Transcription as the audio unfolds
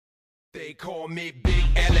They call me Big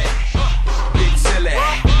L.A., Big Silly,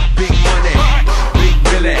 Big Money, Big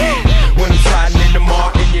Billy. When I'm sliding in the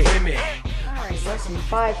mall and you hear me. Alright, lesson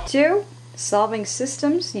 5-2, solving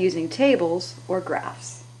systems using tables or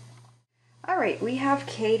graphs. Alright, we have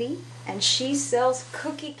Katie, and she sells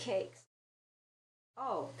cookie cakes.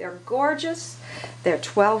 Oh, they're gorgeous. They're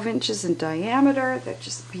 12 inches in diameter. They're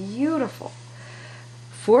just beautiful.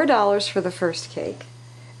 $4 for the first cake.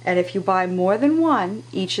 And if you buy more than one,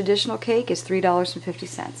 each additional cake is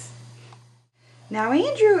 $3.50. Now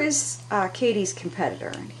Andrew is Katie's competitor,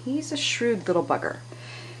 and he's a shrewd little bugger.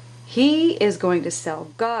 He is going to sell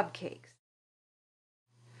gob cakes.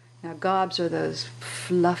 Now gobs are those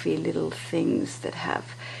fluffy little things that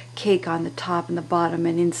have cake on the top and the bottom,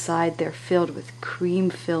 and inside they're filled with cream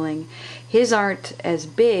filling. His aren't as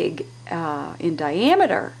big in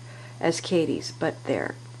diameter as Katie's, but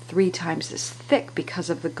they're 3 times as thick because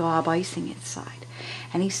of the gob icing inside.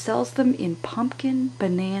 And he sells them in pumpkin,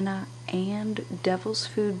 banana, and devil's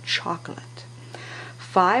food chocolate.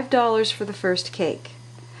 $5 for the first cake.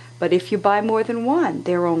 But if you buy more than one,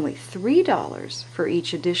 they're only $3 for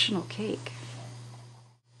each additional cake.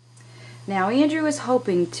 Now Andrew is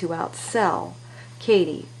hoping to outsell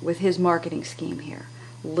Katie with his marketing scheme here.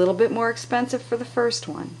 A little bit more expensive for the first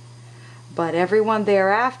one, but every one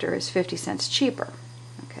thereafter is 50 cents cheaper.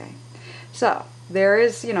 Okay, so there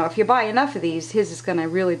is, if you buy enough of these, his is going to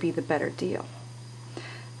really be the better deal.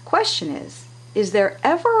 Question is there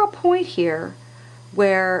ever a point here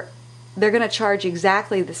where they're going to charge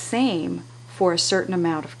exactly the same for a certain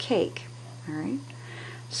amount of cake? All right,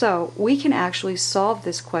 so we can actually solve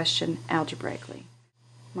this question algebraically.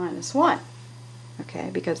 -1, okay,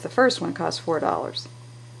 because the first one costs $4.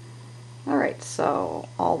 All right, so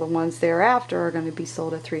all the ones thereafter are going to be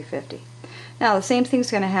sold at $3.50. Now the same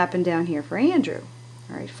thing's going to happen down here for Andrew.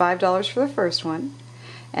 All right, $5 for the first one,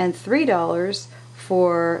 and $3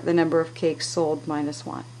 for the number of cakes sold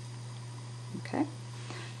 -1. Okay.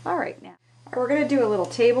 All right, now we're going to do a little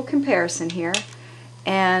table comparison here,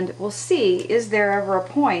 and we'll see, is there ever a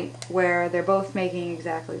point where they're both making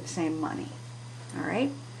exactly the same money? All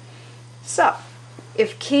right. So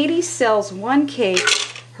if Katie sells one cake,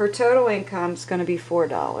 her total income is going to be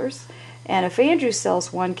 $4. And if Andrew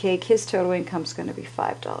sells one cake, his total income is going to be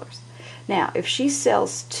 $5. Now, if she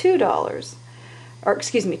sells two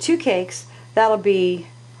cakes, that'll be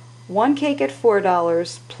one cake at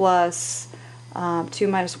 $4 plus 2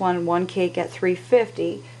 minus 1 cake at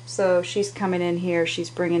 $3.50. So she's coming in here,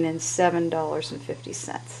 she's bringing in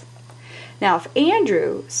 $7.50. Now, if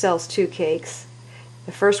Andrew sells 2 cakes,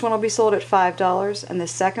 the first one will be sold at $5, and the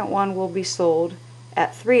second one will be sold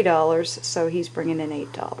at $3, so he's bringing in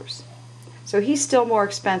 $8. So he's still more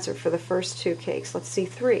expensive for the first 2 cakes. Let's see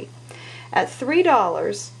 3. At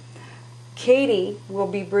 $3, Katie will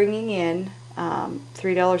be bringing in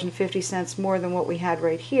 $3.50 more than what we had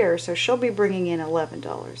right here, so she'll be bringing in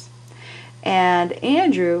 $11. And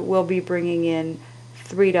Andrew will be bringing in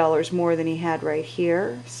 $3 more than he had right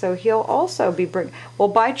here, so he'll also be well,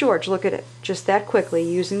 by George, look at it, just that quickly,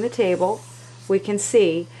 using the table, we can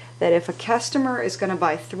see that if a customer is going to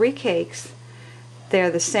buy 3 cakes,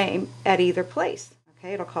 they're the same at either place.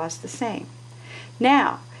 Okay, it'll cost the same.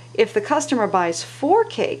 Now, if the customer buys 4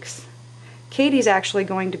 cakes, Katie's actually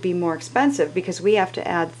going to be more expensive because we have to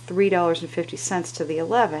add $3.50 to the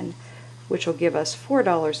 11, which will give us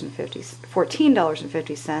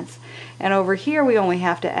 $14.50. And over here we only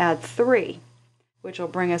have to add 3, which will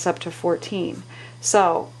bring us up to 14.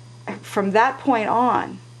 So from that point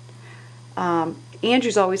on,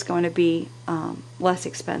 Andrew's always going to be less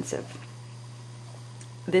expensive.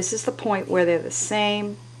 This is the point where they're the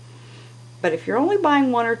same, but if you're only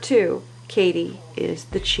buying 1 or 2, Katie is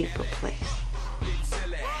the cheaper place.